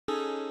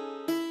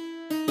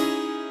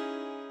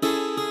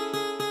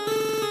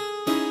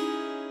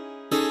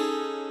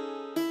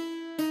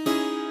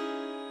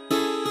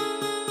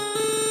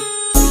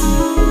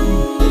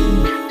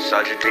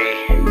soja3.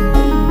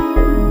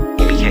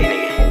 EBK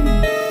nigga.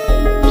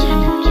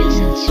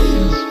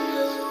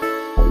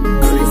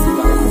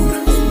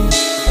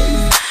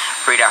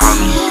 Free the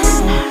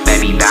homies.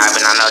 Baby bad,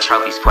 but not no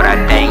trophies. Put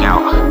that thing out.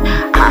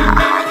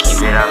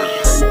 Keep it on me.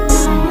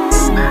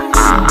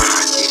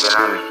 Keep it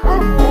on me.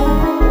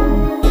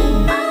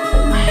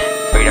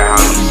 Free the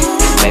homies.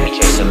 Baby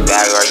chase a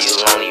bag, are you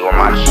lonely? Where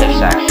my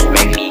chips at?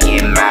 Make me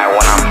get mad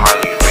when I'm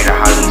hungry. Free the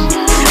homies.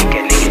 Take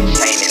a nigga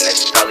chain in the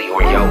scully.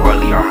 Or yo,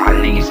 early are my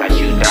niggas that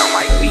you down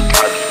like we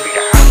cubby. Free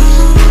the homies.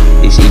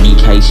 This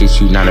EBK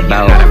shit you not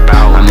about.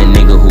 I'm the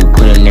nigga who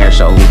put in there,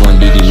 so who gon'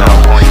 dig him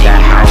out?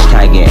 That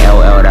hashtag in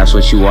LL, that's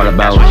what you all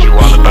about.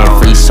 And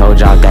free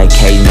soldier out that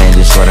caveman,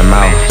 just let him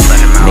out.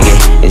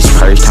 Nigga, it's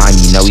first time,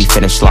 you know we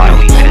finna slide.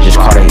 Just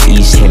caught the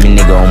East, him and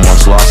nigga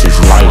almost lost his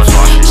life.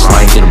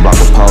 Sliding through the block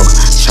with Poe,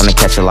 tryna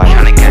catch a light.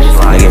 Nigga,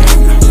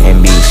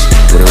 and beast,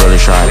 with a really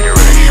try.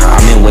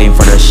 I've been waiting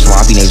for the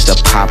sloppy niggas to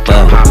pop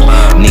up.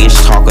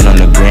 Niggas talking on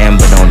the gram,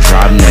 but don't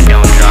drop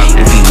nothing.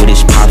 If he with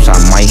his pops, I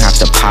might have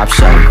to pop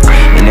some.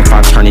 And if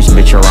I turn this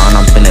bitch around,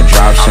 I'm finna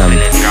drop some.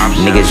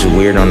 Niggas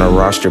weird on the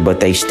roster, but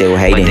they still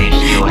hating.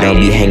 They'll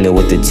be hanging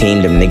with the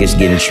team, them niggas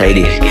getting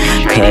traded.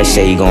 Cuz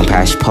say you gon'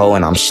 pass Poe,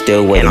 and I'm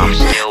still waiting.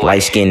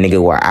 Light skinned nigga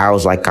with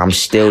owls like I'm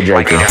still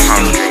drinking.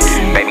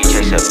 Baby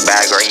chase a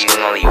bag, are you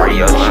lonely? Where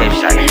your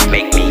chips at?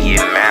 Make me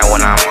get mad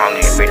when I'm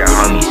hungry. Free the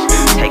homies.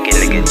 Take a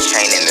nigga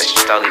chain in the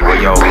stully. Where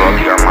yo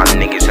rolly are my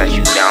niggas that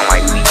you down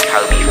like we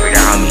cubby. Free the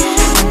homies.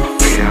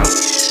 Free the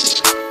homies.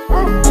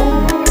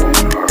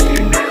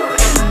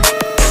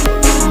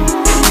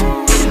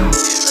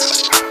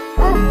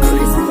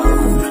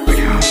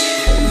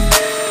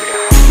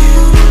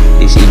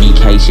 This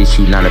EBK shit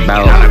you not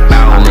about.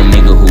 I'm the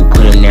nigga who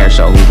put in there,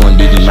 so who gon'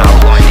 dig him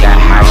out? That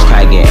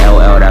hashtag in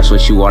LL, that's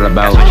what you all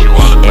about.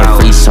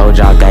 And free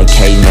soldier out that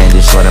caveman,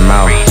 just let him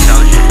out.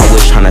 I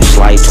was tryna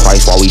slide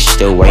twice while we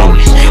still waiting.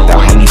 The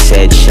homie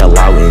said chill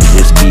out and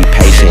just be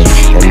patient.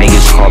 The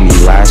niggas called me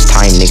last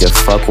time, nigga,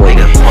 fuck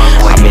waiting.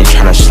 I've been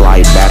tryna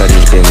slide bad, I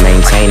just been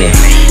maintaining.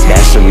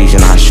 That's the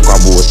reason I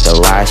squabbled with the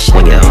last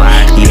nigga.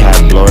 He had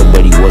blower,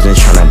 but he wasn't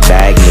tryna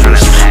bag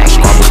niggas. I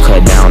squabble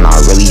cut down, I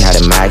really had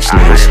to max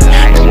niggas.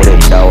 And with a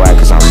dough at,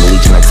 cause I'm really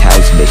tryna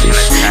tax bitches.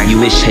 You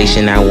was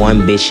chasing that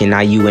one bitch and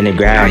now you in the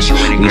grass.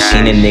 We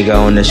seen a nigga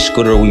on the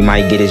scooter, we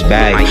might get his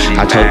bag.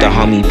 I told the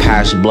homie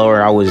pass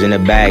blower, I was in the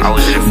bag.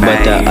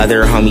 But the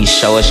other homie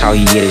show us how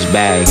he get his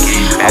bag.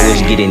 I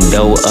was getting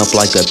dough up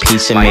like a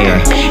pizza man.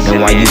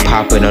 And why you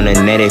poppin' on the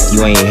net if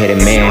you ain't hit a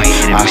man?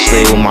 I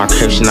slid with my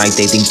kryptonite,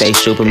 they think they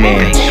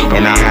Superman.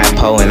 And I had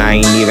Poe and I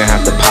ain't even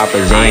have to pop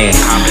a Zan.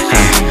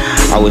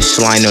 I was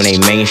sliding on a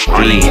main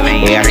street.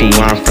 Way after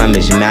where I'm from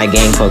is Mad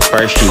Gang, fuck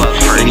First Street.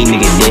 Any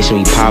nigga dish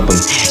we pop him,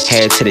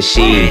 head to the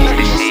seed.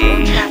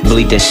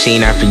 Bleed the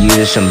scene after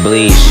using some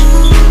bleach.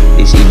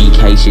 This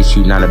EBK shit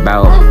you not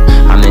about.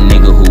 I'm the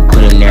nigga who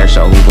put in there,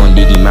 so who gon'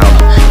 dig him out?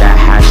 That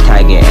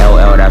hashtag in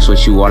LL, that's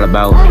what you all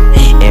about.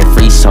 And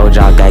free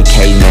soldier out that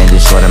caveman.